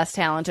one of the less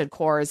talented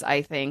cores,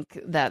 I think,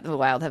 that the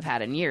Wild have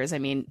had in years. I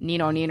mean,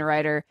 Nino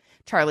Niederreiter,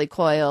 Charlie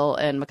Coyle,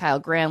 and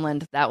Mikhail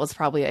Granlund, that was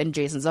probably, and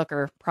Jason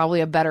Zucker, probably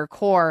a better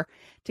core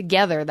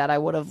together that I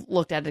would have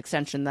looked at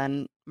extension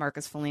than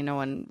Marcus Foligno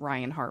and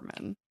Ryan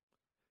Hartman.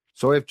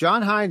 So if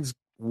John Hynes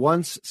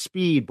wants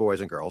speed,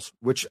 boys and girls,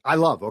 which I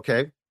love,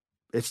 okay,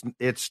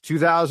 it's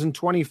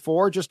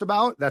 2024 just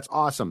about, that's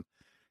awesome.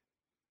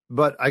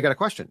 But I got a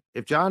question.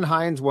 If John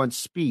Hynes wants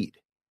speed,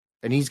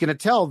 and he's going to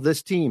tell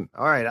this team,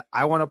 all right,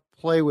 I want to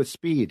play with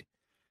speed.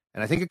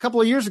 And I think a couple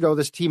of years ago,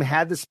 this team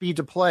had the speed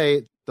to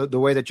play the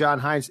way that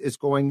John Hynes is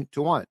going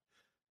to want.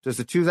 Does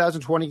the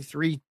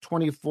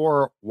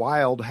 2023-24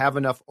 Wild have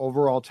enough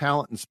overall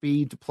talent and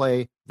speed to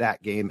play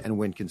that game and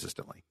win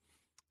consistently?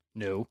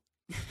 No.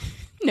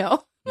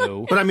 No.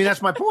 No. But I mean,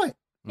 that's my point.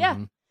 Yeah.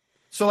 Mm-hmm.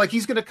 So like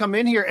he's going to come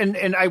in here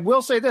and I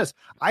will say this.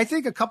 I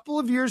think a couple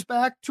of years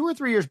back, 2 or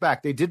 3 years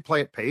back, they did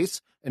play at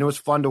pace and it was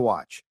fun to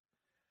watch.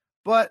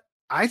 But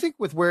I think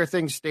with where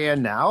things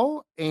stand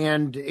now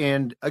and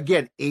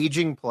again,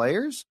 aging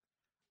players,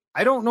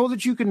 I don't know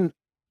that you can.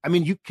 I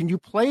mean, can you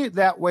play it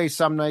that way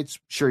some nights?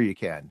 Sure you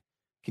can.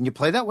 Can you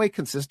play that way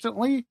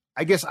consistently?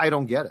 I guess I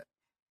don't get it.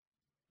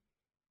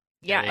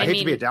 Yeah, I hate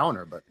to be a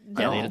downer, but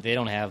yeah, they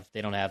don't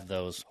have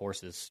those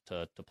horses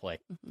to play.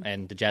 Mm-hmm.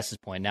 And to Jess's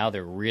point, now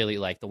they're really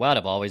like the Wild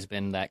have always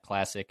been that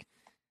classic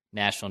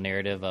national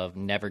narrative of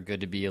never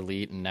good to be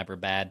elite and never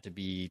bad to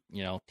be,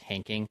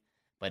 tanking.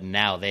 But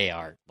now they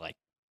are like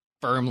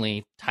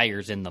firmly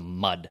tires in the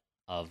mud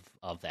of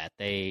that.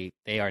 They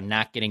are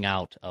not getting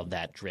out of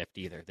that drift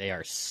either. They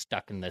are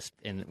stuck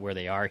in where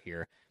they are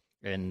here.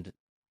 And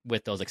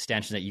with those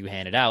extensions that you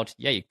handed out,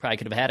 yeah, you probably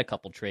could have had a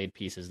couple trade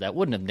pieces that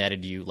wouldn't have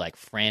netted you like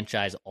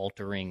franchise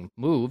altering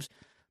moves,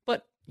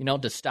 but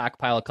to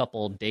stockpile a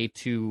couple day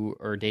 2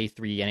 or day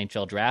 3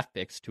 NHL draft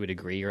picks to a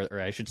degree, or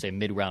I should say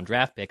mid-round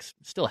draft picks,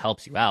 still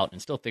helps you out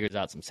and still figures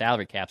out some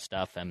salary cap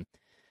stuff. And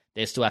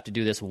they still have to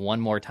do this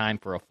one more time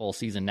for a full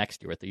season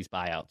next year with these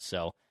buyouts.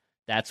 So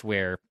that's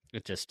where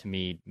it just, to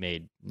me,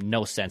 made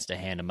no sense to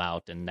hand them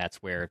out. And that's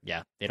where,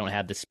 yeah, they don't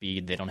have the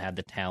speed. They don't have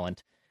the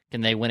talent.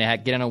 Can they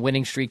get on a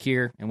winning streak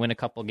here and win a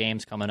couple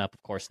games coming up?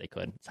 Of course they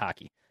could. It's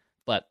hockey.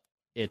 But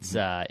it's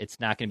not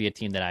going to be a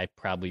team that I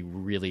probably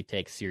really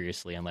take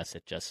seriously unless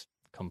it just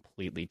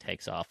completely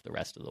takes off the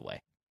rest of the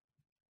way.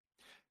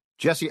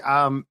 Jesse,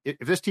 if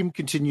this team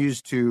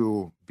continues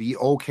to be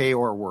okay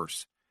or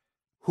worse,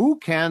 who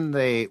can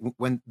they,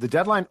 when the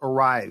deadline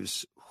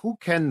arrives, who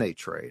can they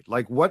trade?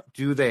 Like, what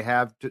do they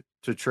have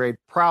to trade?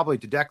 Probably,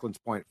 to Declan's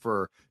point,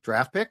 for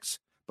draft picks.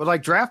 But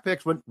like draft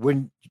picks,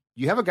 when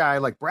you have a guy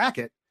like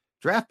Brackett,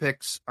 draft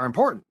picks are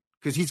important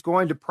because he's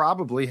going to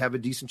probably have a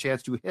decent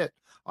chance to hit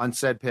on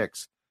said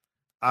picks.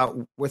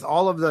 With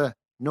all of the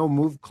no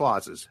move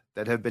clauses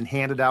that have been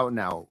handed out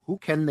now, who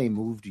can they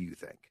move, do you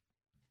think?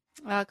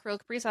 Kirill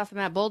Kaprizov and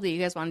Matt Boldy. You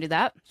guys want to do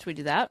that? Should we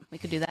do that? We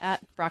could do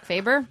that. Brock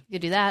Faber. You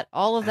could do that.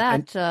 All of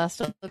that.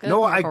 Still look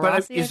no, Marco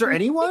Rossi, is there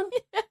anyone?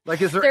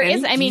 Like, is there There any?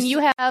 is. I mean,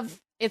 you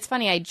have. It's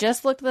funny. I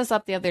just looked this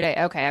up the other day.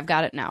 Okay, I've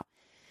got it now.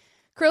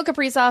 Kirill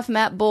Kaprizov,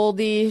 Matt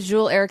Boldy,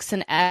 Jules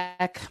Eriksson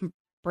Ek,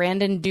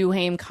 Brandon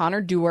Duhaime, Connor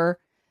Dewar,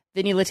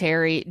 Vinny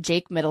Lettieri,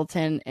 Jake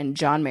Middleton, and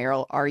John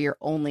Merrill are your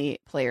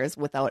only players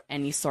without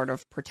any sort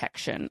of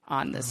protection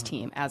on this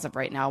team as of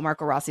right now.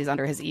 Marco Rossi is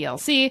under his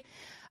ELC,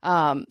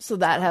 so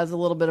that has a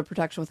little bit of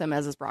protection with him,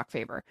 as is Brock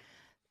Faber.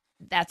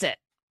 That's it.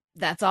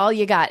 That's all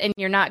you got. And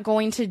you're not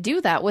going to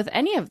do that with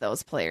any of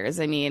those players.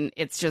 I mean,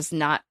 it's just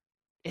not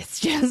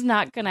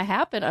going to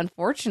happen,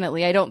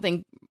 unfortunately. I don't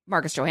think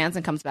Marcus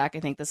Johansson comes back. I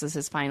think this is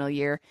his final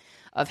year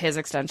of his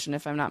extension,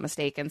 if I'm not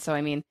mistaken. So,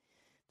 I mean,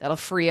 that'll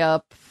free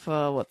up,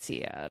 what's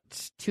he at,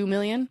 $2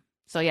 million?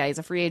 So, yeah, he's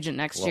a free agent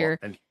next year.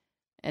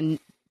 And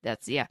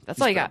that's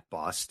all you got.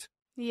 Bust.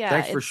 Yeah.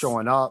 Thanks for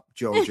showing up,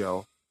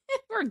 JoJo.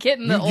 We're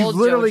getting the You old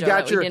literally JoJo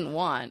got that we didn't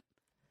want.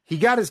 He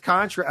got his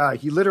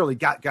contract. He literally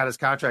got his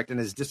contract and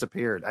has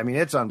disappeared. I mean,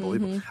 it's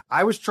unbelievable. Mm-hmm.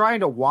 I was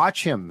trying to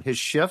watch his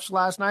shifts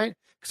last night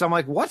because I'm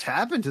like, what's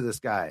happened to this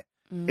guy?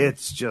 Mm.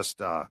 It's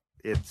just,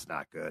 it's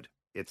not good.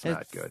 It's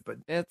not good, but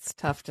it's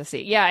tough to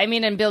see. Yeah, I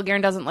mean, and Bill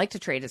Guerin doesn't like to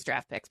trade his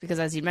draft picks because,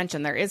 as you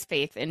mentioned, there is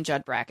faith in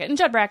Judd Brackett, and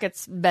Judd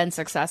Brackett's been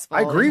successful.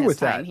 I agree in his with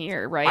time that.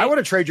 Here, right? I want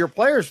to trade your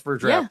players for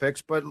draft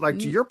picks, but like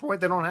to your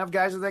point, they don't have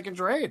guys that they can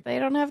trade. They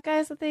don't have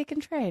guys that they can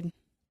trade.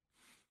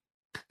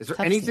 Is there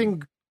Tough anything?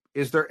 scene.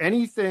 Is there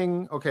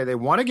anything? Okay, they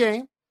won a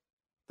game.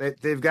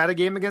 They've got a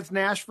game against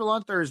Nashville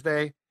on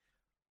Thursday.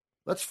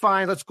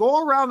 Let's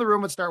go around the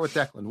room and start with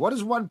Declan. What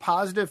is one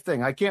positive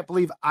thing? I can't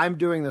believe I'm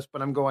doing this,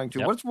 but I'm going to.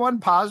 Yep. What's one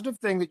positive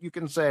thing that you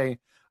can say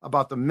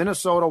about the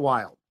Minnesota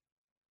Wild?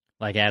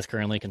 Like as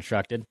currently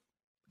constructed?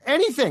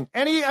 Anything.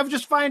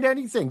 Just find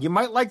anything. You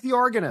might like The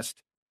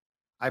Organist.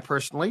 I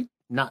personally,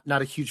 not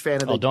a huge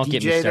fan of the don't DJ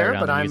get me started there, on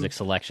but the I'm music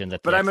selection.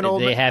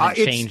 They haven't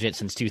changed it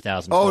since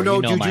 2004. Oh,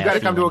 no, dude, you got to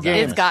come to a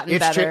game. It's gotten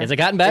better. Has it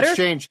gotten better? It's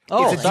changed.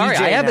 Oh, it's a sorry.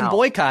 DJ I have been now.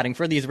 boycotting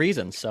for these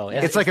reasons. So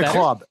It's like a better?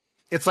 club.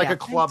 It's like Yeah, a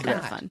club. it's kind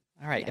of now. fun.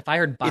 All right. If I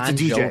heard Bon It's a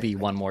DJ. Jovi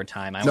one more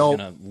time, I was No.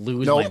 going to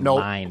lose No, my no.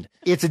 mind.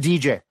 It's a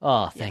DJ.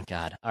 Oh, thank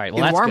God. All right.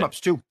 Well, In that's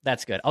warm-ups, good. too.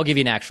 That's good. I'll give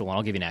you an actual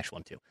one.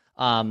 Too.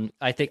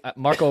 I think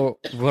Marco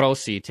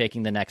Rossi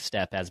taking the next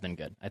step has been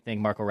good. I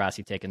think Marco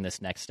Rossi taking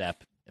this next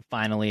step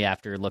finally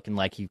after looking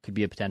like he could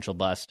be a potential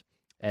bust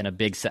and a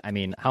big – I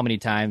mean, how many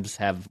times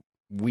have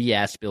we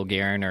asked Bill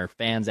Guerin or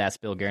fans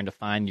asked Bill Guerin to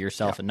find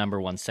yourself a number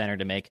one center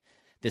to make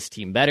this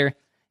team better?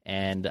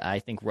 And I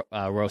think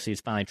Rossi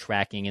is finally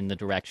tracking in the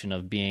direction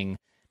of being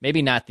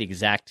maybe not the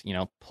exact,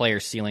 player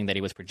ceiling that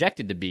he was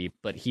projected to be,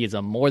 but he is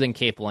a more than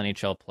capable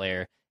NHL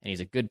player and he's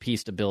a good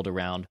piece to build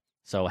around.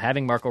 So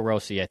having Marco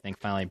Rossi, I think,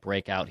 finally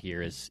break out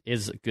here is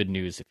good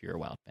news if you're a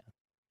Wild fan.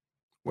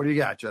 What do you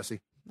got, Jesse?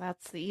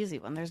 That's the easy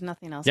one. There's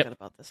nothing else Yep. good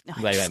about this. No,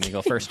 Glad you let me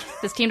go first.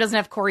 this team doesn't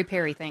have Corey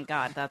Perry, thank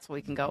God. That's what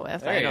we can go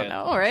with. There I you don't go.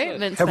 know. All right.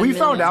 Have we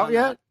found out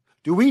yet?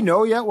 Do we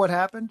know yet what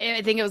happened?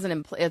 I think it was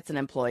it's an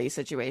employee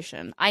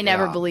situation. I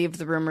never believed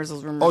the rumors.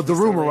 Those rumors. Oh, the were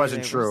so rumor big.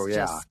 wasn't It true. was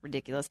Yeah, just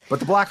ridiculous. But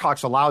the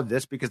Blackhawks allowed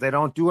this because they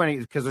don't do any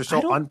because they're so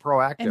I don't-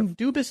 unproactive. And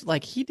Dubas,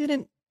 like, he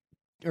didn't,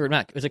 or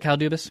not, was it Kyle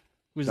Dubas?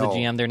 Who's No, the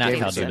GM? They're not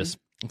Davidson. Kyle Dubas.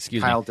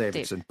 Excuse Kyle me.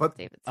 Davidson, but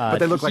Davidson.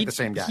 they look like the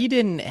same guy. He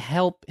didn't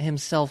help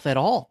himself at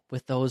all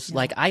with those.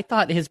 Like, I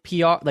thought his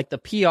PR, like the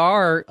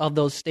PR of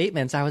those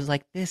statements, I was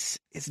like, this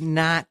is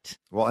not.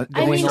 Well,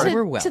 I mean, going to,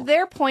 over well. to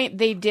their point,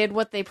 they did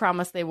what they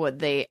promised they would.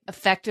 They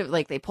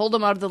they pulled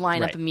him out of the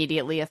lineup Right.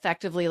 immediately,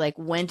 effectively, like,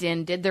 went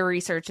in, did their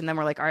research, and then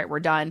were like, all right, we're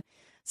done.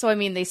 So, I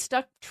mean, they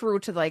stuck true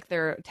to, like,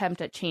 their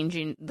attempt at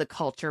changing the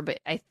culture, but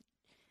it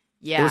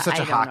was such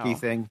a a hockey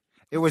thing.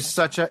 It was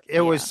such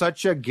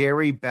a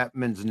Gary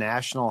Bettman's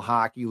National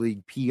Hockey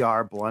League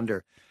PR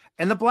blunder.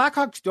 And the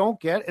Blackhawks don't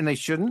get, and they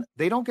shouldn't,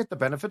 they don't get the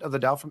benefit of the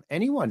doubt from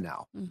anyone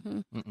now.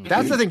 Mm-hmm.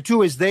 That's the thing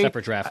too, is they Except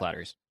for draft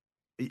lotteries.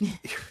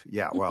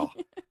 yeah, well,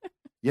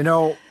 you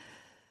know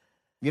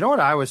what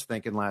I was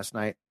thinking last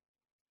night?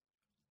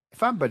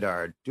 If I'm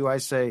Bedard, do I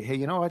say, hey,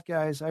 you know what,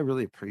 guys, I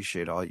really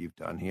appreciate all you've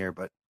done here,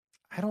 but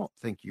I don't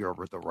think you're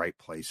the right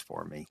place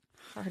for me.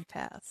 Hard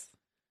pass.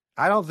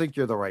 I don't think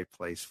you're the right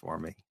place for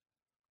me.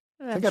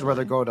 I think I'd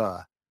rather go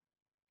to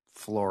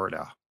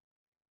Florida. I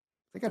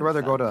think I'd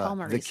rather go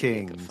to the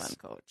Kings. Fun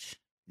coach.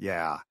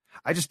 Yeah.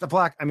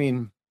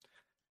 The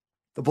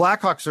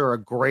Blackhawks are a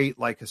great,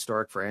 like,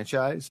 historic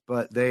franchise,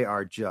 but they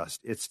are they're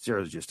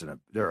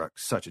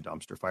such a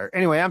dumpster fire.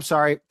 Anyway, I'm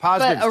sorry.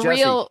 Positives, But a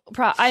Jesse. real,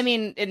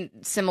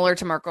 similar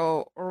to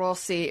Marco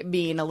Rossi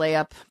being a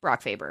layup,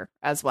 Brock Faber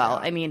as well.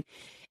 Yeah. I mean,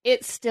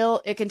 it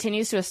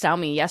continues to astound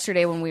me.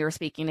 Yesterday when we were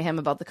speaking to him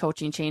about the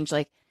coaching change,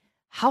 like,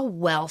 how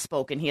well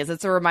spoken he is.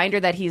 It's a reminder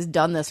that he's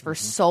done this for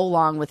so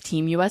long with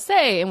Team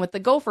USA and with the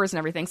Gophers and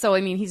everything. So,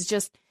 I mean, he's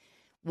just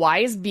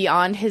wise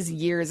beyond his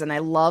years. And I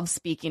love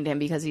speaking to him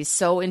because he's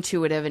so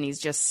intuitive and he's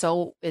just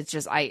so, it's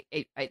just,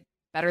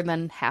 better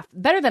than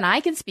I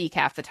can speak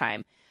half the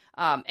time.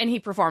 And he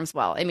performs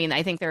well. I mean,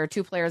 I think there are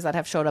two players that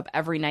have showed up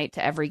every night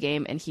to every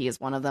game, and he is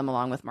one of them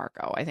along with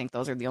Marco. I think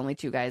those are the only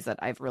two guys that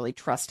I've really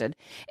trusted.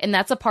 And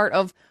that's a part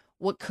of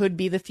what could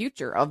be the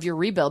future of your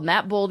rebuild.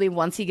 Matt Boldy,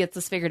 once he gets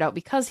this figured out,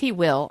 because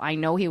I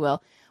know he will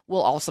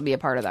also be a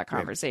part of that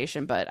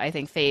conversation. But I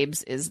think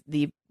Fabes is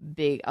the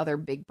other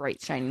big,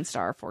 bright, shining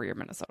star for your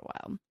Minnesota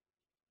Wild.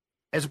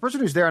 As a person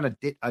who's there on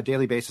a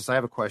daily basis, I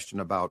have a question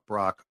about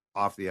Brock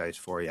off the ice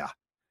for you.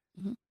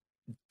 Mm-hmm.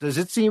 Does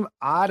it seem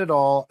odd at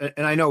all?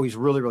 And I know he's a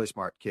really, really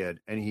smart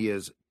kid, and he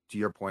is, to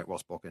your point,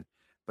 well-spoken.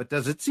 But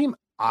does it seem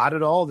odd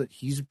at all that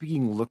he's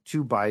being looked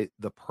to by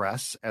the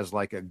press as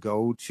like a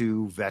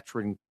go-to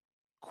veteran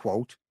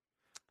quote?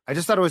 I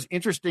just thought it was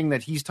interesting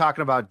that he's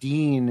talking about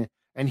Dean,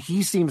 and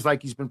he seems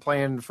like he's been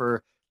playing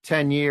for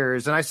 10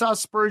 years. And I saw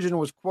Spurgeon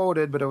was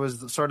quoted, but it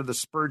was sort of the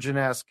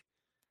Spurgeon-esque.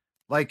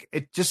 Like,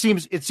 it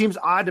seems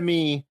odd to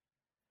me.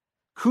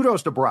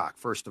 Kudos to Brock,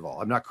 first of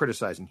all. I'm not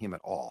criticizing him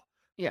at all.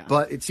 Yeah.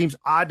 But it seems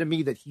odd to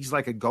me that he's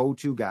like a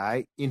go-to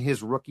guy in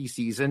his rookie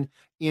season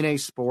in a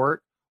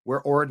sport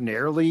where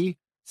ordinarily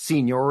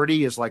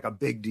seniority is like a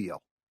big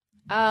deal.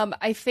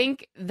 I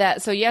think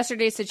that, so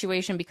yesterday's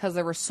situation, because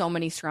there were so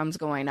many scrums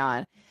going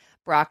on,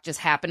 Brock just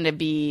happened to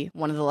be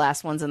one of the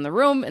last ones in the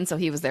room, and so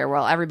he was there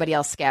while everybody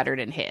else scattered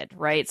and hid,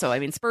 right? So, I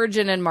mean,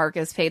 Spurgeon and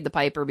Marcus paid the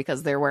piper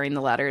because they're wearing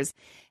the letters,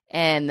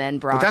 and then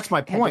Brock... But that's my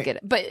had to point. get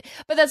it. But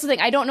that's the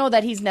thing. I don't know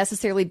that he's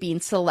necessarily being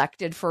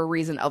selected for a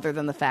reason other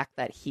than the fact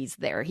that he's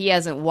there. He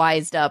hasn't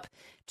wised up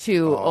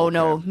to,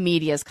 no,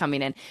 media's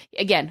coming in.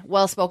 Again,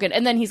 well-spoken.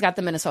 And then he's got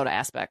the Minnesota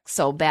aspect.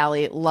 So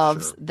Bally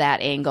loves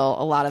that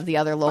angle. A lot of the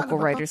other local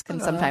writers can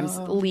sometimes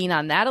lean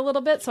on that a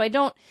little bit. So I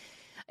don't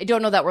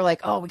know that we're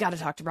like, oh, we got to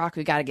talk to Brock.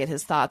 We got to get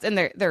his thoughts. And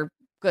they're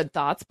good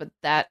thoughts. But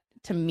that,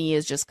 to me,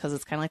 is just because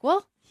it's kind of like,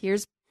 well,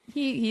 he's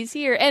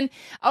here. And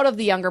out of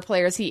the younger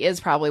players, he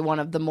is probably one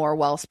of the more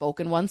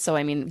well-spoken ones. So,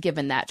 I mean,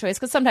 given that choice,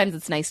 because sometimes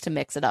it's nice to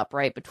mix it up,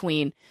 right?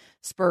 Between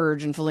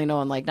Spurge and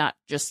Foligno, and like not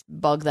just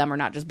bug them or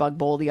not just bug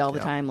Boldy all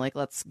the time. Like,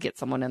 let's get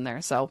someone in there.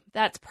 So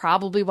that's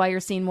probably why you're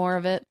seeing more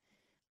of it.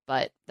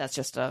 But that's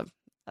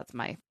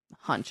my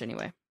hunch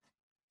anyway.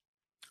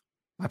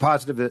 My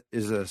positive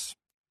is this.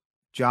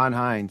 John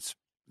Hynes,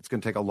 it's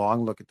going to take a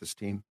long look at this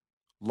team.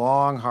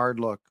 Long, hard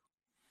look.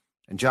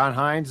 And John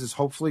Hynes is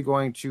hopefully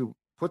going to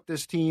put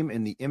this team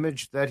in the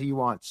image that he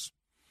wants.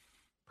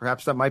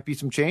 Perhaps that might be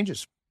some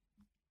changes.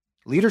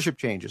 Leadership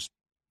changes.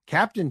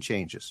 Captain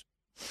changes.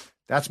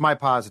 That's my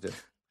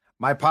positive.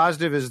 My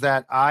positive is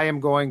that I am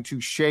going to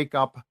shake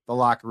up the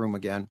locker room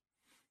again.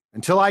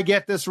 Until I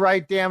get this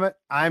right, damn it,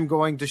 I'm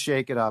going to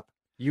shake it up.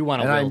 You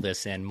want to will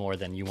this in more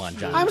than you want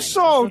John. I'm Hynes.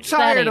 so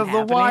tired of the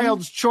happening.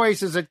 Wild's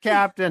choices at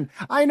captain.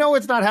 I know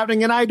it's not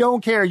happening, and I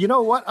don't care. You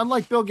know what?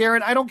 Unlike Bill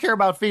Guerin, I don't care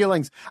about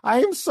feelings.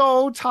 I am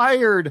so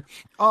tired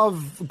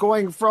of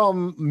going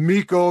from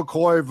Miko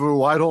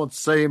Koivu, I don't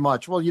say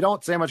much. Well, you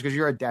don't say much because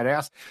you're a dead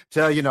ass,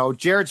 to,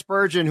 Jared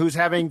Spurgeon, who's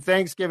having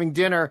Thanksgiving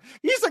dinner.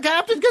 He's the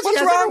captain because he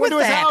has everyone to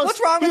his house.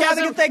 What's wrong with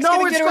having a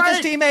Thanksgiving dinner with his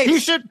teammates?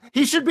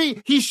 He should be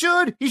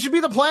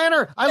the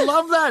planner. I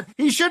love that.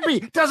 He should be.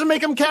 Doesn't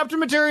make him captain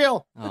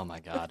material. Oh my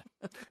God.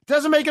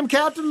 Doesn't make him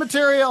captain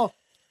material.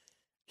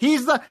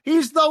 He's the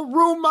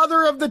room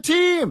mother of the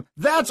team.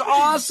 That's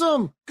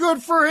awesome.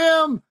 Good for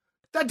him.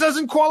 That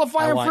doesn't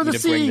qualify him for the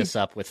C. I want you to bring this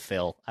up with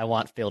Phil. I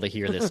want Phil to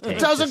hear this tape.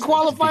 Doesn't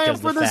qualify him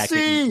for the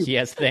C. He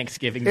has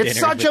Thanksgiving dinner. It's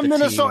such a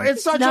Minnesota.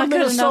 It's such not a good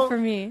Minnesota enough for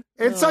me.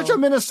 It's such a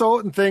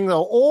Minnesotan thing,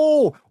 though.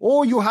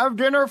 Oh, you have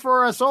dinner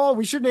for us. Oh,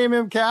 we should name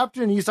him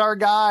captain. He's our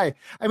guy.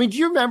 I mean, do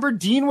you remember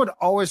Dean would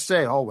always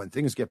say, "Oh, when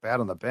things get bad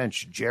on the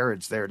bench,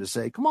 Jared's there to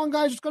say, come on,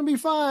 guys, it's going to be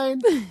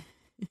fine."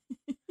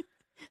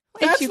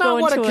 That's not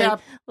what a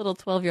little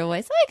 12-year-old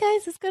voice. Hi,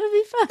 guys, it's going to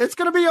be fun. It's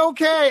going to be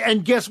okay.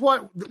 And guess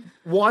what?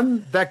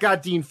 One, that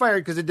got Dean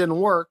fired because it didn't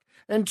work.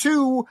 And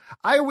two,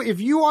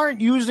 if you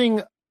aren't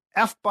using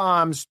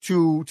F-bombs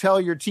to tell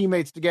your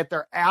teammates to get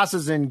their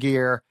asses in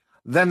gear,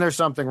 then there's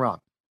something wrong.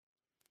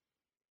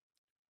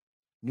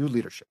 New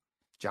leadership.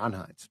 John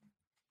Hynes.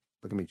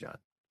 Look at me, John.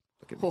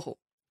 Look at me. Oh,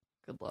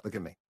 good luck. Look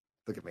at me.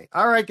 Look at me.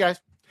 All right, guys.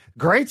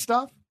 Great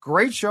stuff.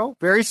 Great show.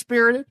 Very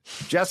spirited.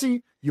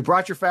 Jesse, you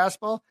brought your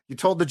fastball. You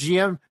told the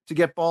GM to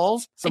get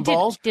balls. I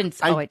did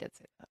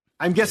say that.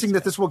 I'm guessing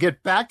that this will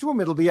get back to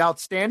him. It'll be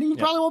outstanding. He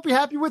probably won't be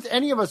happy with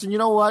any of us. And you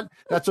know what?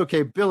 That's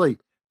okay. Billy.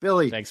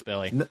 Thanks,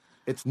 Billy.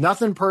 It's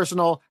nothing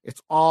personal. It's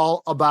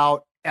all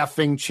about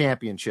effing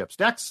championships.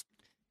 Next.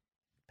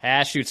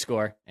 Pass, shoot,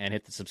 score, and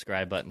hit the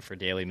subscribe button for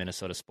daily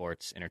Minnesota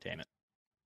sports entertainment.